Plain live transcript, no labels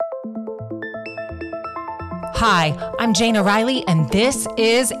Hi, I'm Jane O'Reilly, and this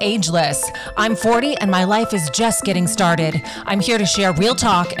is Ageless. I'm 40, and my life is just getting started. I'm here to share real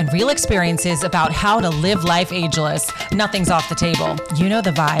talk and real experiences about how to live life ageless. Nothing's off the table. You know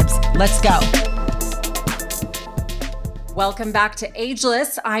the vibes. Let's go. Welcome back to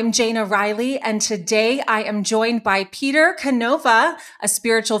Ageless. I'm Jane O'Reilly, and today I am joined by Peter Canova, a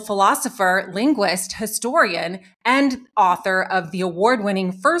spiritual philosopher, linguist, historian, and author of the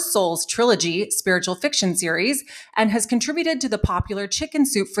award-winning First Souls trilogy spiritual fiction series, and has contributed to the popular Chicken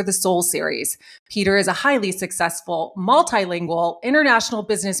Soup for the Soul series. Peter is a highly successful, multilingual, international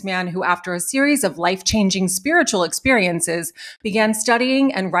businessman who, after a series of life-changing spiritual experiences, began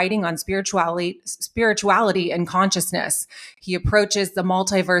studying and writing on spirituality and consciousness. He approaches the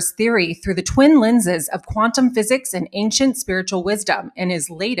multiverse theory through the twin lenses of quantum physics and ancient spiritual wisdom in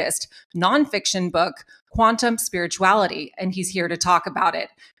his latest nonfiction book, Quantum Spirituality, and he's here to talk about it.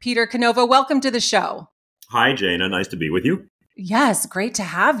 Peter Canova, welcome to the show. Hi, Jana. Nice to be with you. Yes, great to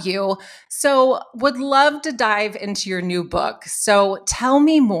have you. So, would love to dive into your new book. So, tell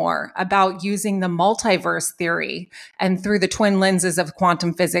me more about using the multiverse theory and through the twin lenses of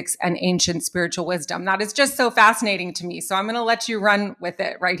quantum physics and ancient spiritual wisdom. That is just so fascinating to me. So, I'm going to let you run with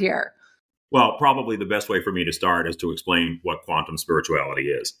it right here. Well, probably the best way for me to start is to explain what quantum spirituality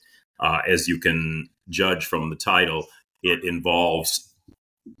is. As you can judge from the title, it involves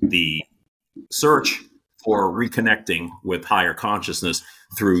the search for reconnecting with higher consciousness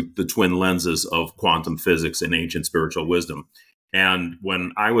through the twin lenses of quantum physics and ancient spiritual wisdom. And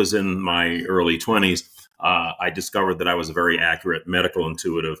when I was in my early 20s, I discovered that I was a very accurate medical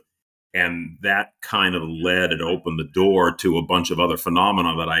intuitive. And that kind of led and opened the door to a bunch of other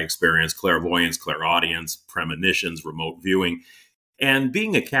phenomena that I experienced: clairvoyance, clairaudience, premonitions, remote viewing. And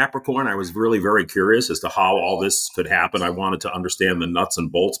being a Capricorn, I was really very curious as to how all this could happen. I wanted to understand the nuts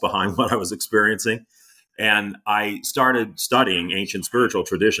and bolts behind what I was experiencing. And I started studying ancient spiritual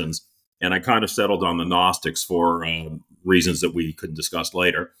traditions, and I kind of settled on the Gnostics for reasons that we could discuss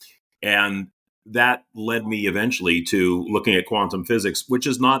later. And that led me eventually to looking at quantum physics, which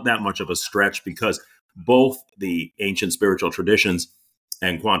is not that much of a stretch because both the ancient spiritual traditions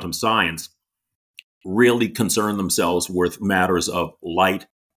and quantum science really concern themselves with matters of light,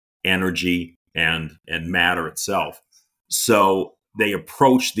 energy, and matter itself. So they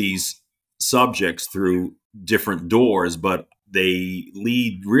approach these subjects through different doors, but they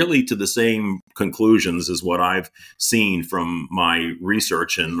lead really to the same conclusions as what I've seen from my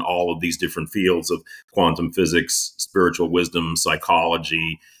research in all of these different fields of quantum physics, spiritual wisdom,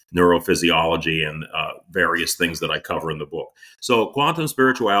 psychology, neurophysiology, and various things that I cover in the book. So quantum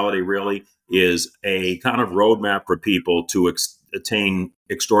spirituality really is a kind of roadmap for people to attain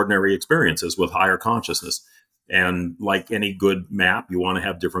extraordinary experiences with higher consciousness. And like any good map, you want to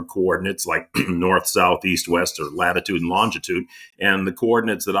have different coordinates like north, south, east, west, or latitude and longitude. And the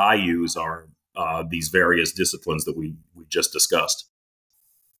coordinates that I use are these various disciplines that we just discussed.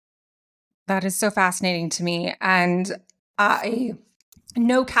 That is so fascinating to me. And I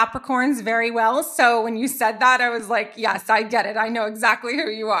know Capricorns very well. So when you said that, I was like, yes, I get it. I know exactly who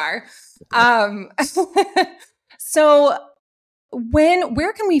you are. So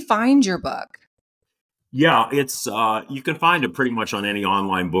where can we find your book? Yeah, it's you can find it pretty much on any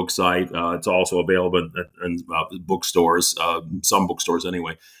online book site. It's also available in bookstores, some bookstores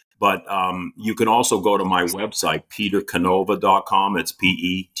anyway. But you can also go to my website, petercanova.com. It's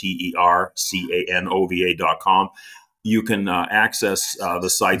petercanova.com. You can access the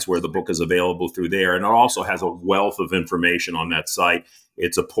sites where the book is available through there. And it also has a wealth of information on that site.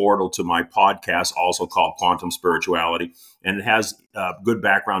 It's a portal to my podcast, also called Quantum Spirituality. And it has good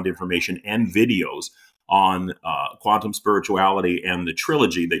background information and videos on quantum spirituality and the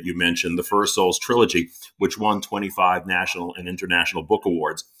trilogy that you mentioned, the First Souls trilogy, which won 25 national and international book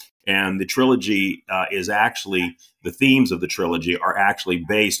awards. And the trilogy is actually, the themes of the trilogy are actually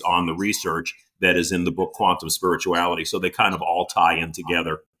based on the research that is in the book Quantum Spirituality. So they kind of all tie in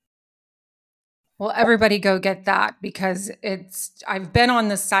together. Well, everybody go get that because I've been on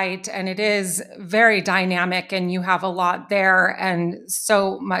the site and it is very dynamic and you have a lot there and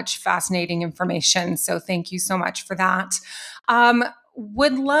so much fascinating information. So thank you so much for that.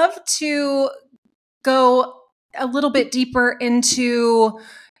 Would love to go a little bit deeper into,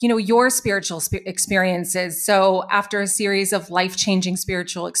 your spiritual experiences. So after a series of life-changing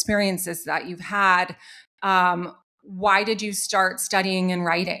spiritual experiences that you've had, why did you start studying and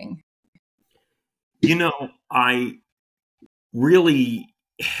writing? I really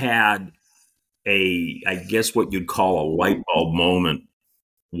had I guess what you'd call a light bulb moment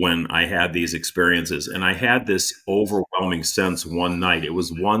when I had these experiences. And I had this overwhelming sense one night. It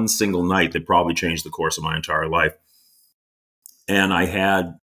was one single night that probably changed the course of my entire life. And I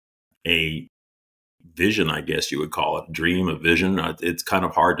had a vision, I guess you would call it, dream, a vision. It's kind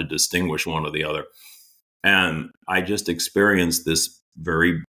of hard to distinguish one or the other. And I just experienced this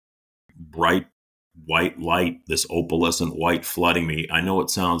very bright white light, this opalescent white flooding me. I know it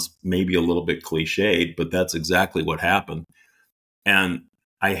sounds maybe a little bit cliched, but that's exactly what happened. And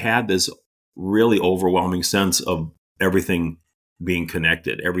I had this really overwhelming sense of everything being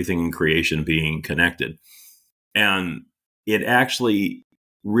connected, everything in creation being connected. And it actually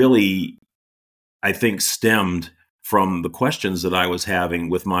really, I think, stemmed from the questions that I was having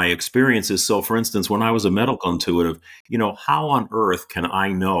with my experiences. So, for instance, when I was a medical intuitive, how on earth can I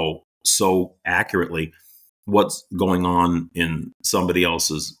know so accurately what's going on in somebody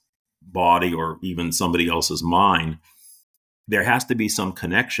else's body or even somebody else's mind? There has to be some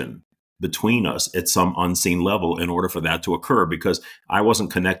connection between us at some unseen level in order for that to occur, because I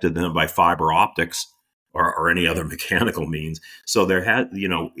wasn't connected to them by fiber optics or any other mechanical means. So there had,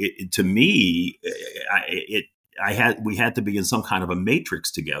 to me, we had to be in some kind of a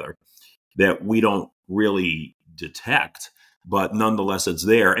matrix together that we don't really detect, but nonetheless it's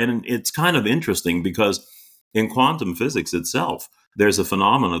there. And it's kind of interesting because in quantum physics itself, there's a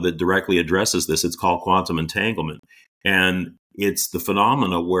phenomena that directly addresses this. It's called quantum entanglement. And it's the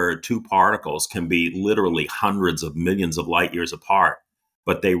phenomena where two particles can be literally hundreds of millions of light years apart,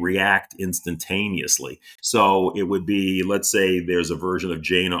 but they react instantaneously. So it would be, let's say there's a version of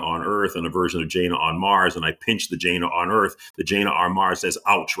Jaina on Earth and a version of Jaina on Mars, and I pinch the Jaina on Earth. The Jaina on Mars says,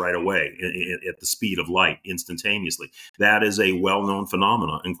 ouch, right away at the speed of light instantaneously. That is a well-known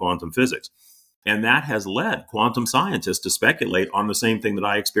phenomenon in quantum physics. And that has led quantum scientists to speculate on the same thing that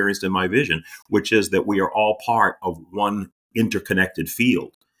I experienced in my vision, which is that we are all part of one interconnected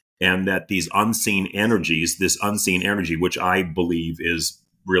field. And that these unseen energies, this unseen energy, which I believe is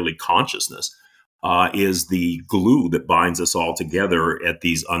really consciousness, is the glue that binds us all together at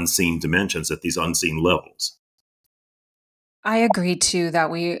these unseen dimensions, at these unseen levels. I agree too that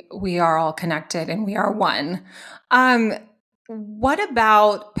we are all connected and we are one. Um, what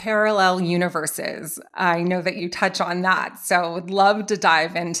about parallel universes? I know that you touch on that, so would love to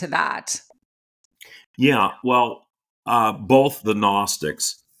dive into that. Yeah, well, both the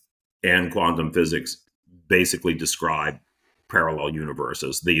Gnostics and quantum physics basically describe parallel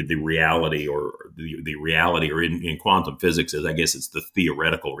universes. The reality, or the reality, or in quantum physics, is, I guess, it's the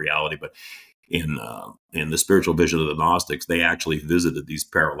theoretical reality, but in the spiritual vision of the Gnostics, they actually visited these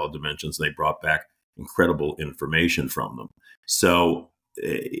parallel dimensions. And they brought back incredible information from them. So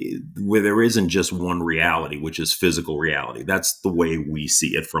where there isn't just one reality, which is physical reality. That's the way we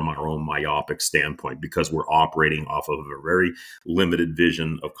see it from our own myopic standpoint, because we're operating off of a very limited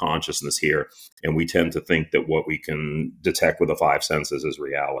vision of consciousness here. And we tend to think that what we can detect with the five senses is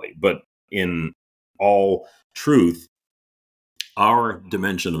reality. But in all truth, our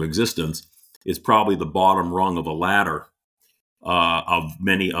dimension of existence is probably the bottom rung of a ladder of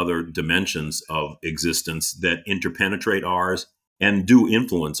many other dimensions of existence that interpenetrate ours and do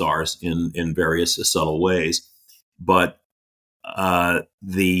influence ours in various subtle ways. But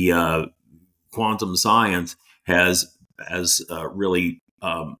the quantum science has really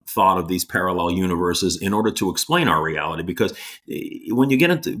thought of these parallel universes in order to explain our reality. Because when you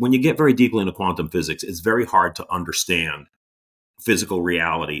get very deeply into quantum physics, it's very hard to understand physical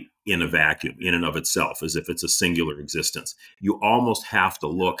reality in a vacuum, in and of itself, as if it's a singular existence. You almost have to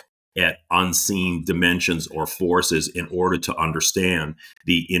look at unseen dimensions or forces in order to understand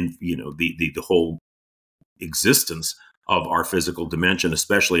the whole existence of our physical dimension,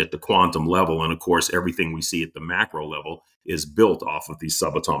 especially at the quantum level. And of course, everything we see at the macro level is built off of these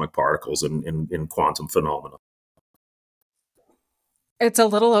subatomic particles in quantum phenomena. It's a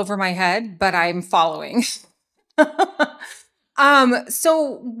little over my head, but I'm following.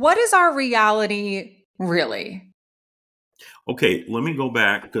 So what is our reality really? Okay, let me go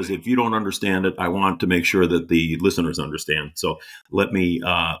back, because if you don't understand it, I want to make sure that the listeners understand. So let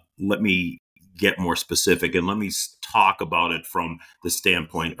me get more specific, and let me talk about it from the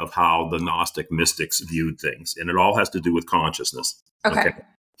standpoint of how the Gnostic mystics viewed things, and it all has to do with consciousness. Okay,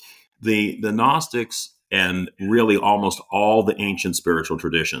 Okay. the Gnostics, and really almost all the ancient spiritual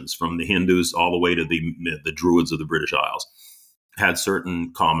traditions, from the Hindus all the way to the Druids of the British Isles, had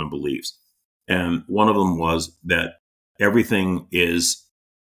certain common beliefs. And one of them was that everything is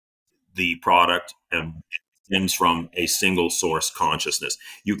the product and stems from a single source consciousness.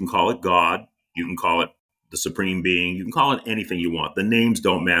 You can call it God, you can call it the supreme being, you can call it anything you want. The names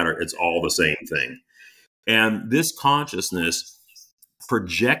don't matter, it's all the same thing. And this consciousness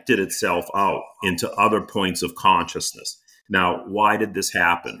projected itself out into other points of consciousness. Now, why did this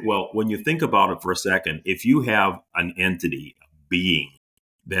happen? Well, when you think about it for a second, if you have an entity, a being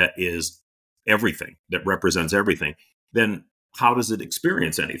that is everything, that represents everything, then how does it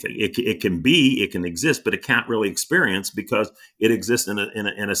experience anything? It can exist, but it can't really experience because it exists in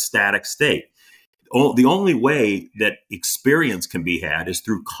a static state. The only way that experience can be had is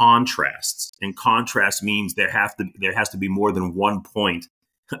through contrasts, and contrast means there has to be more than one point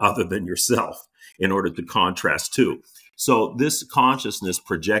other than yourself in order to contrast to. So this consciousness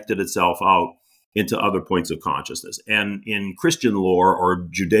projected itself out into other points of consciousness. And in Christian lore or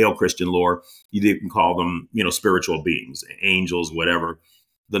Judeo-Christian lore, you can call them, spiritual beings, angels, whatever.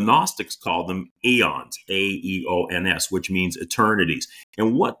 The Gnostics called them aeons, Aeons, which means eternities.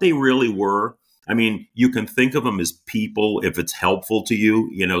 And what they really were, I mean, you can think of them as people if it's helpful to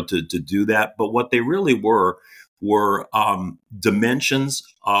you, to do that. But what they really were dimensions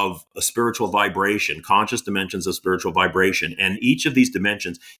of a spiritual vibration, conscious dimensions of spiritual vibration. And each of these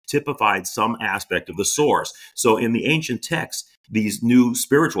dimensions typified some aspect of the source. So in the ancient texts, these new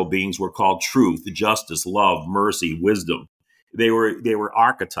spiritual beings were called truth, justice, love, mercy, wisdom. They were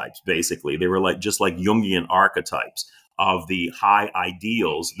archetypes, basically. They were just like Jungian archetypes of the high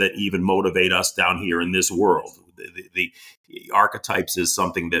ideals that even motivate us down here in this world. The archetypes is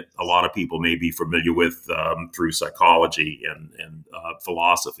something that a lot of people may be familiar with through psychology and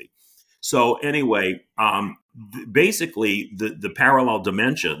philosophy. So anyway, basically, the parallel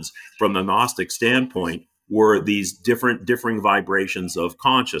dimensions from the Gnostic standpoint were these differing vibrations of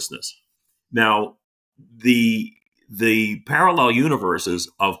consciousness. Now, the parallel universes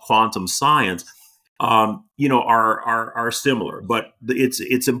of quantum science are similar, but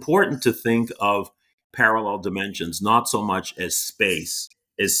it's important to think of parallel dimensions not so much as space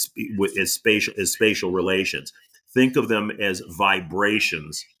as spatial relations. Think of them as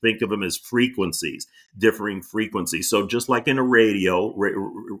vibrations. Think of them as frequencies, differing frequencies. So just like in a radio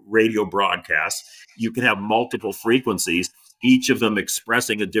broadcast, you can have multiple frequencies, each of them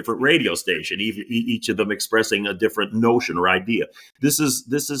expressing a different radio station, each of them expressing a different notion or idea. This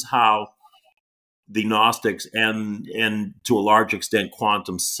is how the Gnostics and to a large extent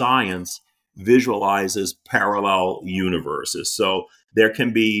quantum science visualizes parallel universes. So there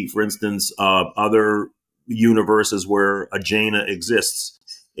can be, for instance, other universes where a Jaina exists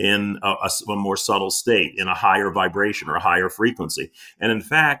in a more subtle state, in a higher vibration or a higher frequency. And in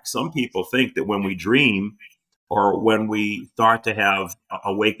fact, some people think that when we dream or when we start to have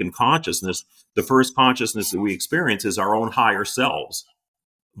awakened consciousness, the first consciousness that we experience is our own higher selves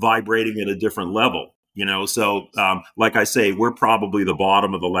vibrating at a different level. So like I say, we're probably the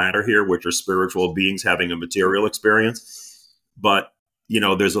bottom of the ladder here, which are spiritual beings having a material experience. But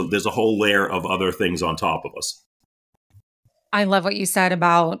there's a whole layer of other things on top of us. I love what you said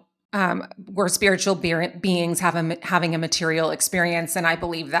about we're spiritual beings having a material experience. And I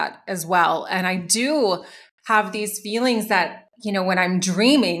believe that as well. And I do have these feelings that, when I'm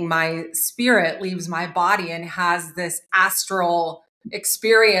dreaming, my spirit leaves my body and has this astral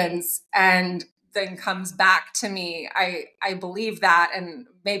experience and then comes back to me. I believe that, and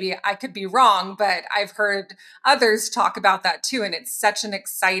maybe I could be wrong, but I've heard others talk about that too. And it's such an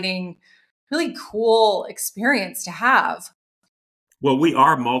exciting, really cool experience to have. Well, we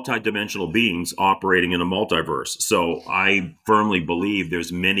are multidimensional beings operating in a multiverse. So I firmly believe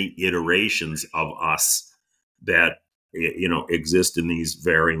there's many iterations of us that exist in these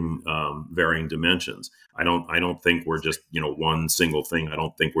varying dimensions. I don't think we're just one single thing. I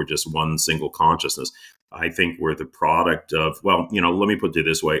don't think we're just one single consciousness. I think we're the product of, well, let me put it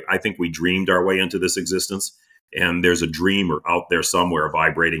this way. I think we dreamed our way into this existence, and there's a dreamer out there somewhere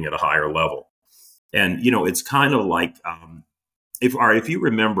vibrating at a higher level. And it's kind of like if you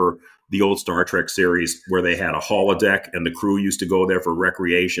remember the old Star Trek series where they had a holodeck and the crew used to go there for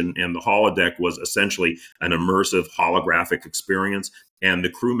recreation, and the holodeck was essentially an immersive holographic experience, and the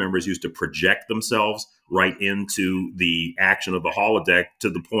crew members used to project themselves right into the action of the holodeck to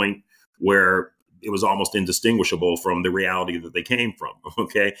the point where it was almost indistinguishable from the reality that they came from.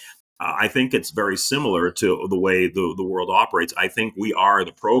 Okay. I think it's very similar to the way the world operates. I think we are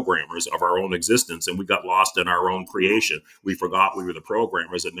the programmers of our own existence, and we got lost in our own creation. We forgot we were the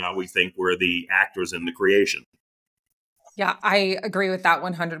programmers, and now we think we're the actors in the creation. Yeah, I agree with that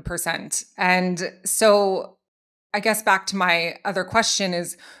 100%. And so I guess back to my other question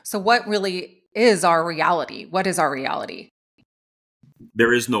is, so what really is our reality? What is our reality?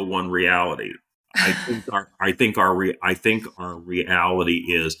 There is no one reality. I think our reality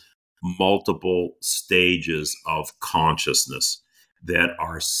is multiple stages of consciousness. that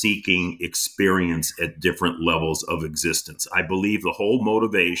are seeking experience at different levels of existence. I believe the whole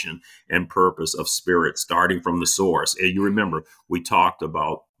motivation and purpose of spirit, starting from the source, and you remember we talked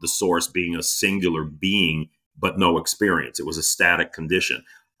about the source being a singular being, but no experience. It was a static condition.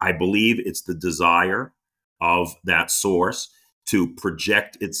 I believe it's the desire of that source to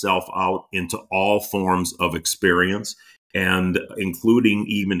project itself out into all forms of experience, and including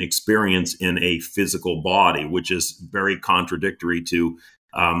even experience in a physical body, which is very contradictory to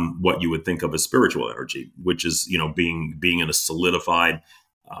what you would think of as spiritual energy, which is, being in a solidified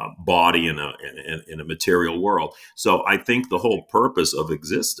body in a material world. So I think the whole purpose of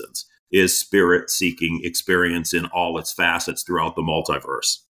existence is spirit seeking experience in all its facets throughout the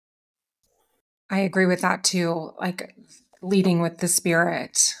multiverse. I agree with that too. Like leading with the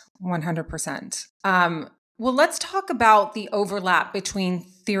spirit, 100%. Well, let's talk about the overlap between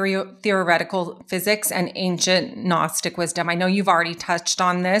theoretical physics and ancient Gnostic wisdom. I know you've already touched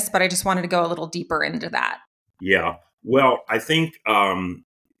on this, but I just wanted to go a little deeper into that. Yeah. Well, I think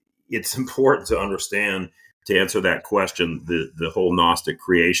it's important to understand, to answer that question, the whole Gnostic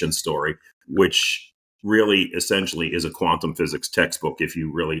creation story, which really essentially is a quantum physics textbook if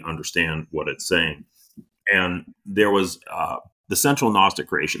you really understand what it's saying. And there was the central Gnostic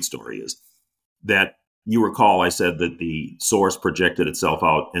creation story is that, you recall I said that the source projected itself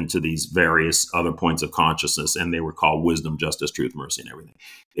out into these various other points of consciousness, and they were called wisdom, justice, truth, mercy, and everything.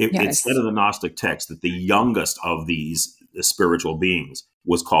 It said Yes. in the Gnostic text that the youngest of these spiritual beings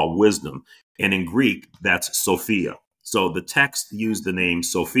was called wisdom. And in Greek, that's Sophia. So the text used the name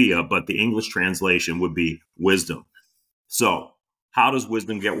Sophia, but the English translation would be wisdom. So how does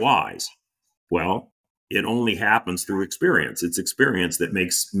wisdom get wise? Well, it only happens through experience. It's experience that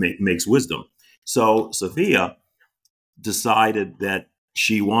makes wisdom. So Sophia decided that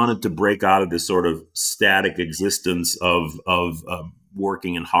she wanted to break out of this sort of static existence of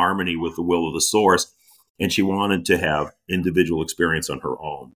working in harmony with the will of the source, and she wanted to have individual experience on her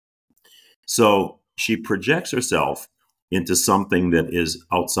own. So she projects herself into something that is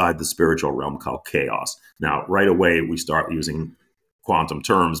outside the spiritual realm called chaos. Now, right away, we start using quantum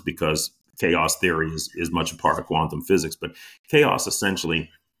terms because chaos theory is much a part of quantum physics, but chaos essentially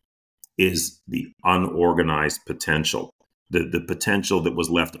is the unorganized potential, the potential that was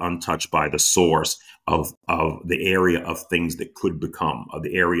left untouched by the source of the area of things that could become, of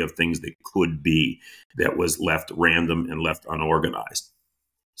the area of things that could be, that was left random and left unorganized.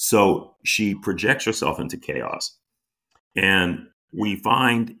 So she projects herself into chaos. And we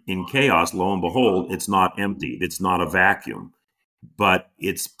find in chaos, lo and behold, it's not empty, it's not a vacuum, but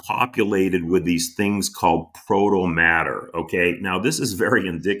it's populated with these things called proto matter. Okay. Now, this is very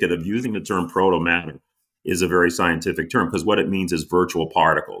indicative. Using the term proto matter is a very scientific term because what it means is virtual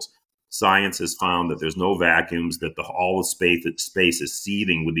particles. Science has found that there's no vacuums, that all the space is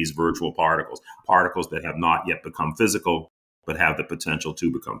seething with these virtual particles that have not yet become physical, but have the potential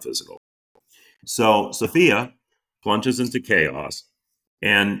to become physical. So Sophia plunges into chaos,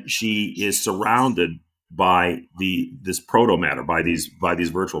 and she is surrounded by this proto matter, by these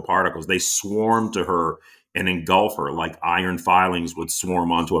virtual particles. They swarm to her and engulf her like iron filings would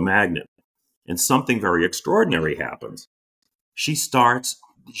swarm onto a magnet. And something very extraordinary happens. She starts,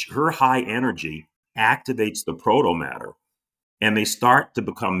 her high energy activates the proto matter, and they start to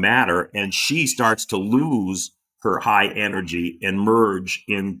become matter, and she starts to lose her high energy and merge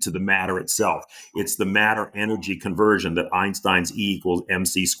into the matter itself. It's the matter energy conversion that Einstein's E equals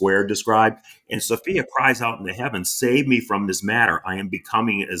mc squared described. And Sophia cries out into heaven, "Save me from this matter. I am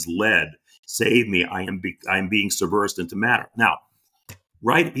becoming as lead. Save me. I am being submersed into matter." Now,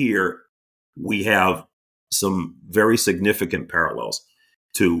 right here, we have some very significant parallels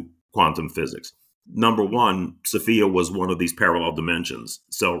to quantum physics. Number one, Sophia was one of these parallel dimensions.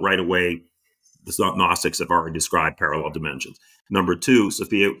 So right away, the Gnostics have already described parallel dimensions. Number two,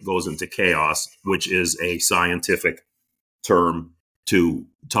 Sophia goes into chaos, which is a scientific term to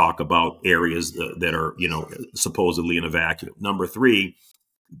talk about areas that are, supposedly in a vacuum. Number three,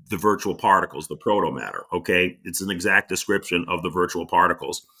 the virtual particles, the proto matter. Okay, it's an exact description of the virtual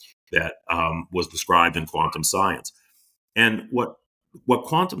particles that was described in quantum science. And what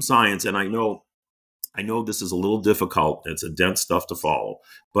quantum science, and I know this is a little difficult, it's a dense stuff to follow,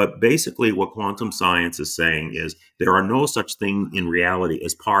 but basically what quantum science is saying is there are no such thing in reality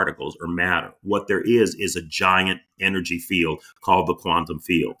as particles or matter. What there is a giant energy field called the quantum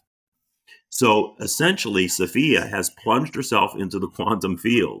field. So essentially, Sophia has plunged herself into the quantum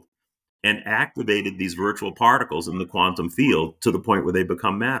field and activated these virtual particles in the quantum field to the point where they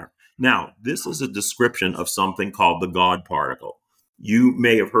become matter. Now, this is a description of something called the God particle. You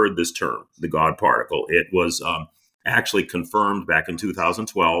may have heard this term, the God particle. It was actually confirmed back in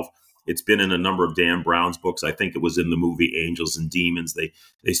 2012. It's been in a number of Dan Brown's books. I think it was in the movie Angels and Demons.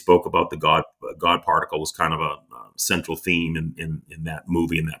 They spoke about the God particle was kind of a central theme in that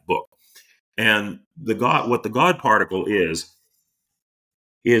movie, in that book. And what the God particle is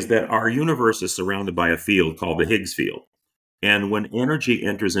that our universe is surrounded by a field called the Higgs field. And when energy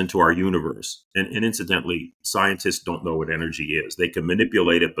enters into our universe, and incidentally, scientists don't know what energy is. They can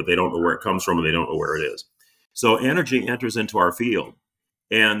manipulate it, but they don't know where it comes from and they don't know where it is. So energy enters into our field.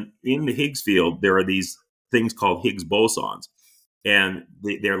 And in the Higgs field, there are these things called Higgs bosons. And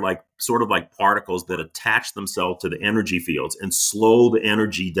they're like sort of like particles that attach themselves to the energy fields and slow the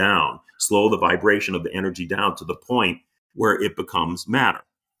energy down, slow the vibration of the energy down to the point where it becomes matter.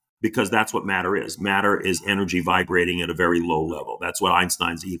 Because that's what matter is. Matter is energy vibrating at a very low level. That's what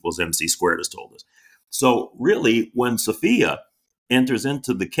Einstein's E equals mc squared has told us. So really, when Sophia enters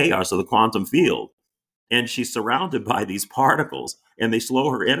into the chaos of the quantum field, and she's surrounded by these particles, and they slow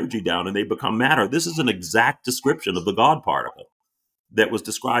her energy down and they become matter, this is an exact description of the God particle that was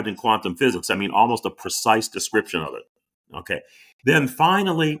described in quantum physics. I mean, almost a precise description of it. Okay. Then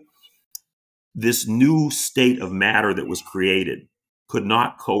finally, this new state of matter that was created could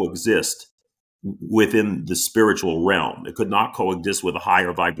not coexist within the spiritual realm. It could not coexist with a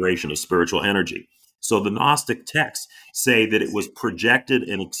higher vibration of spiritual energy. So the Gnostic texts say that it was projected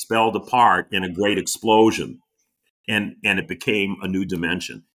and expelled apart in a great explosion, and it became a new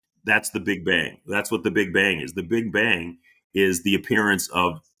dimension. That's the Big Bang. That's what the Big Bang is. The Big Bang is the appearance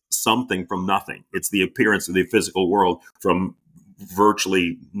of something from nothing. It's the appearance of the physical world from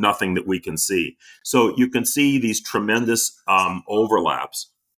virtually nothing that we can see. So you can see these tremendous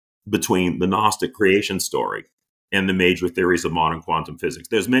overlaps between the Gnostic creation story and the major theories of modern quantum physics.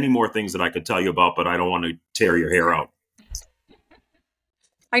 There's many more things that I could tell you about, but I don't want to tear your hair out.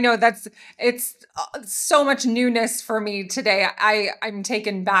 I know it's so much newness for me today. I'm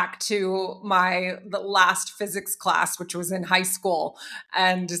taken back to the last physics class, which was in high school.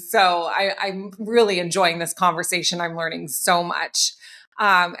 And so I'm really enjoying this conversation. I'm learning so much.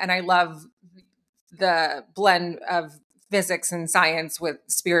 And I love the blend of physics and science with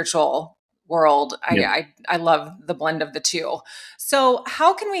spiritual world. Yeah. I love the blend of the two. So,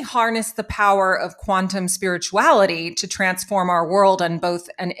 how can we harness the power of quantum spirituality to transform our world on both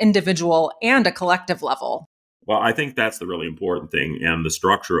an individual and a collective level? Well, I think that's the really important thing. And the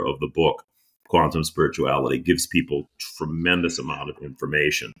structure of the book, Quantum Spirituality, gives people tremendous amount of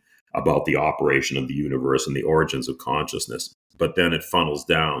information about the operation of the universe and the origins of consciousness. But then it funnels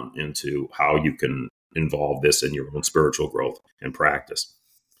down into how you can involve this in your own spiritual growth and practice.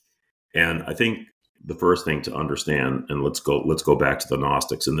 And I think the first thing to understand, and let's go back to the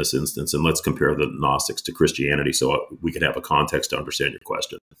Gnostics in this instance, and let's compare the Gnostics to Christianity so we can have a context to understand your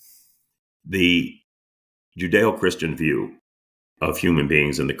question. The Judeo-Christian view of human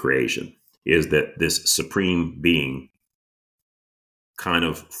beings and the creation is that this supreme being kind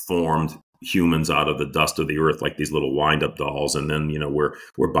of formed humans out of the dust of the earth like these little wind-up dolls, and then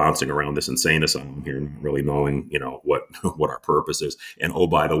we're bouncing around this insane asylum here, not really knowing what what our purpose is. And oh,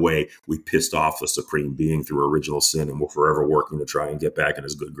 by the way, we pissed off the supreme being through original sin, and we're forever working to try and get back in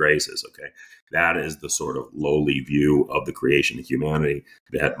his good graces. Okay, that is the sort of lowly view of the creation of humanity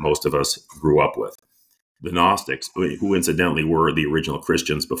that most of us grew up with. The Gnostics, who incidentally were the original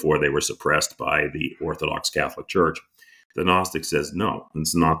Christians before they were suppressed by the Orthodox Catholic Church, the Gnostic says, no,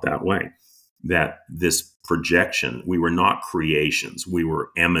 it's not that way. That this projection, we were not creations, we were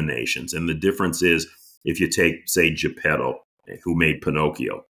emanations. And the difference is, if you take, say, Geppetto, who made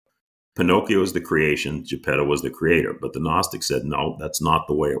Pinocchio. Pinocchio is the creation, Geppetto was the creator. But the Gnostic said, no, that's not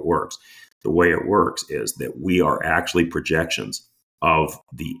the way it works. The way it works is that we are actually projections of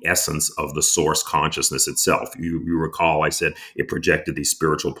the essence of the source consciousness itself. You recall I said it projected these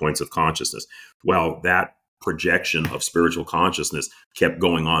spiritual points of consciousness. Well, that projection of spiritual consciousness kept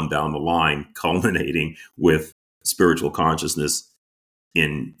going on down the line, culminating with spiritual consciousness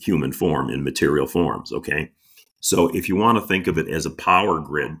in human form, in material forms. Okay. So if you want to think of it as a power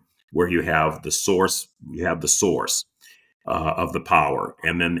grid where you have the source, of the power,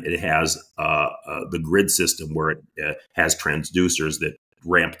 and then it has the grid system where it has transducers that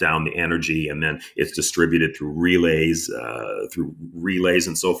ramp down the energy, and then it's distributed through relays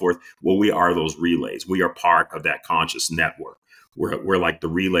and so forth. Well, we are those relays. We are part of that conscious network. We're like the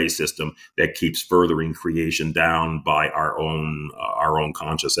relay system that keeps furthering creation down by our own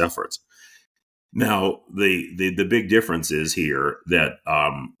conscious efforts. Now, the big difference is here that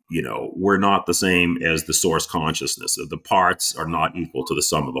we're not the same as the source consciousness. The parts are not equal to the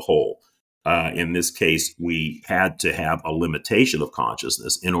sum of the whole. In this case, we had to have a limitation of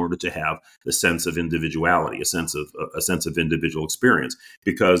consciousness in order to have the sense of individuality, a sense of individual experience.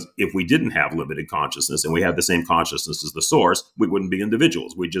 Because if we didn't have limited consciousness and we had the same consciousness as the source, we wouldn't be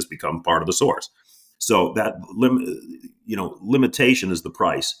individuals. We'd just become part of the source. So that limitation is the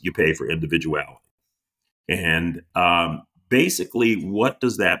price you pay for individuality. And basically, what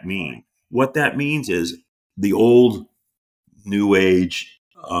does that mean? What that means is the old New Age,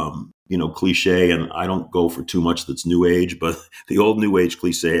 cliche, and I don't go for too much that's New Age, but the old New Age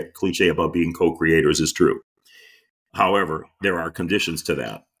cliche about being co-creators is true. However, there are conditions to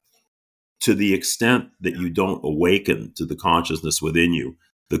that. To the extent that you don't awaken to the consciousness within you,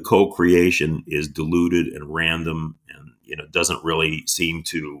 the co-creation is diluted and random, and doesn't really seem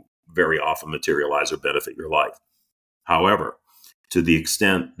to very often materialize or benefit your life. However, to the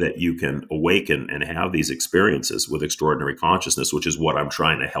extent that you can awaken and have these experiences with extraordinary consciousness, which is what I'm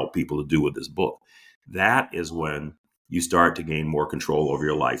trying to help people to do with this book, that is when you start to gain more control over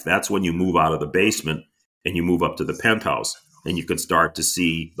your life. That's when you move out of the basement and you move up to the penthouse, and you can start to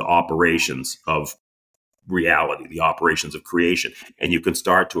see the operations of reality, the operations of creation, and you can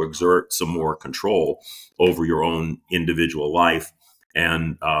start to exert some more control over your own individual life,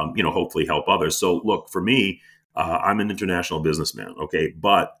 and hopefully help others. So look, for me, I'm an international businessman, okay,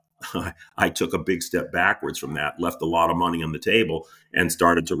 but I took a big step backwards from that, left a lot of money on the table, and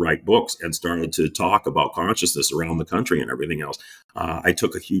started to write books and started to talk about consciousness around the country and everything else. I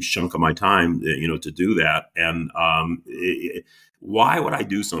took a huge chunk of my time, to do that. And why would I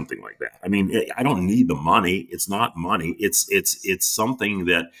do something like that? I mean, I don't need the money. It's not money. It's something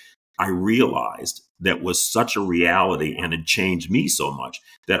that I realized that was such a reality and had changed me so much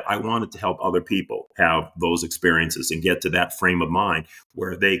that I wanted to help other people have those experiences and get to that frame of mind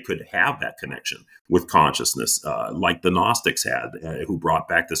where they could have that connection with consciousness, like the Gnostics had, who brought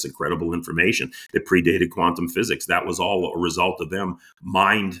back this incredible information that predated quantum physics. That was all a result of them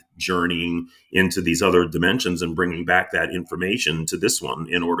mind journeying into these other dimensions and bringing back that information to this one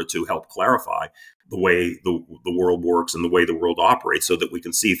in order to help clarify the way the world works and the way the world operates, so that we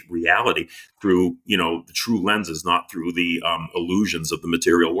can see reality through the true lenses, not through the illusions of the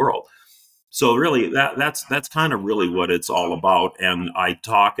material world. So really, that's kind of really what it's all about. And I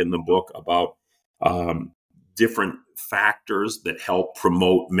talk in the book about different factors that help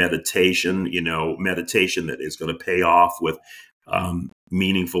promote meditation. Meditation that is going to pay off with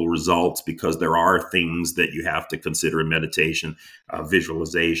meaningful results, because there are things that you have to consider in meditation: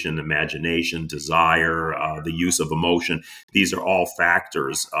 visualization, imagination, desire, the use of emotion. These are all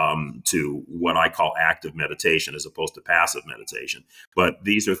factors to what I call active meditation as opposed to passive meditation. But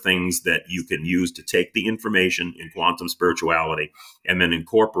these are things that you can use to take the information in quantum spirituality and then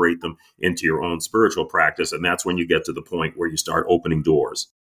incorporate them into your own spiritual practice. And that's when you get to the point where you start opening doors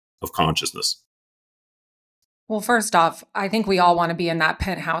of consciousness. Well, first off, I think we all want to be in that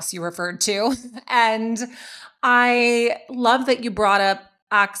penthouse you referred to. And I love that you brought up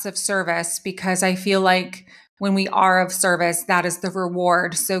acts of service, because I feel like when we are of service, that is the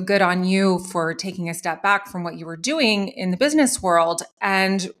reward. So good on you for taking a step back from what you were doing in the business world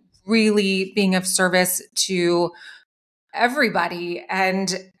and really being of service to everybody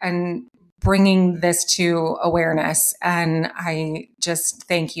and bringing this to awareness. And I just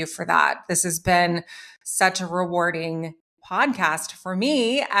thank you for that. This has been such a rewarding podcast for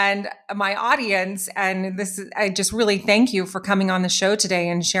me and my audience. And I just really thank you for coming on the show today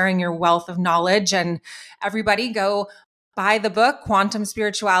and sharing your wealth of knowledge. And everybody go buy the book, Quantum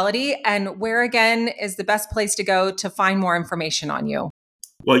Spirituality. And where again is the best place to go to find more information on you?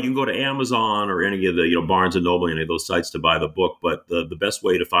 Well, you can go to Amazon or any of the, Barnes and Noble, any of those sites to buy the book. But the best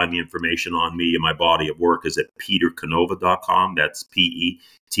way to find the information on me and my body of work is at petercanova.com. That's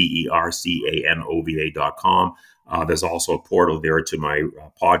PeterCanova.com. There's also a portal there to my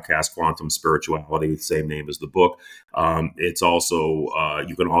podcast, Quantum Spirituality, the same name as the book. It's also,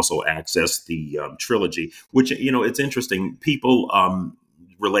 you can also access the trilogy, which, it's interesting. People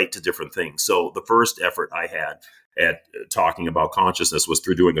relate to different things. So the first effort I had at talking about consciousness was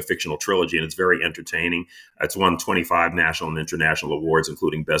through doing a fictional trilogy, and it's very entertaining. It's won 25 national and international awards,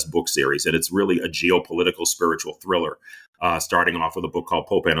 including Best Book Series, and it's really a geopolitical spiritual thriller, starting off with a book called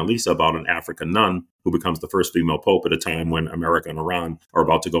Pope Annalisa, about an African nun who becomes the first female pope at a time when America and Iran are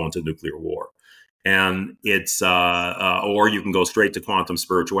about to go into nuclear war. And it's, or you can go straight to Quantum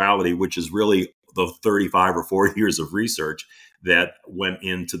Spirituality, which is really the 35 or 40 years of research that went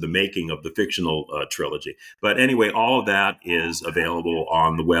into the making of the fictional trilogy. But anyway, all of that is available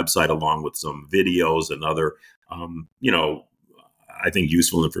on the website, along with some videos and other, I think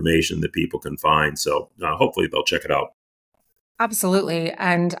useful information that people can find. So hopefully they'll check it out. Absolutely.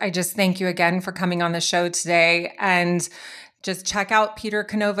 And I just thank you again for coming on the show today. And just check out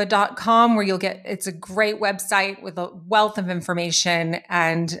petercanova.com where it's a great website with a wealth of information.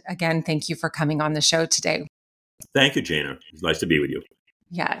 And again, thank you for coming on the show today. Thank you, Jana. It's nice to be with you.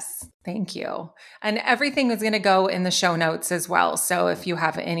 Yes, thank you. And everything is going to go in the show notes as well. So if you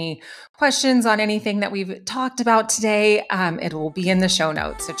have any questions on anything that we've talked about today, it will be in the show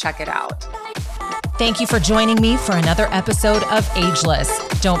notes. So check it out. Thank you for joining me for another episode of Ageless.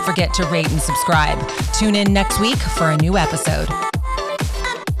 Don't forget to rate and subscribe. Tune in next week for a new episode.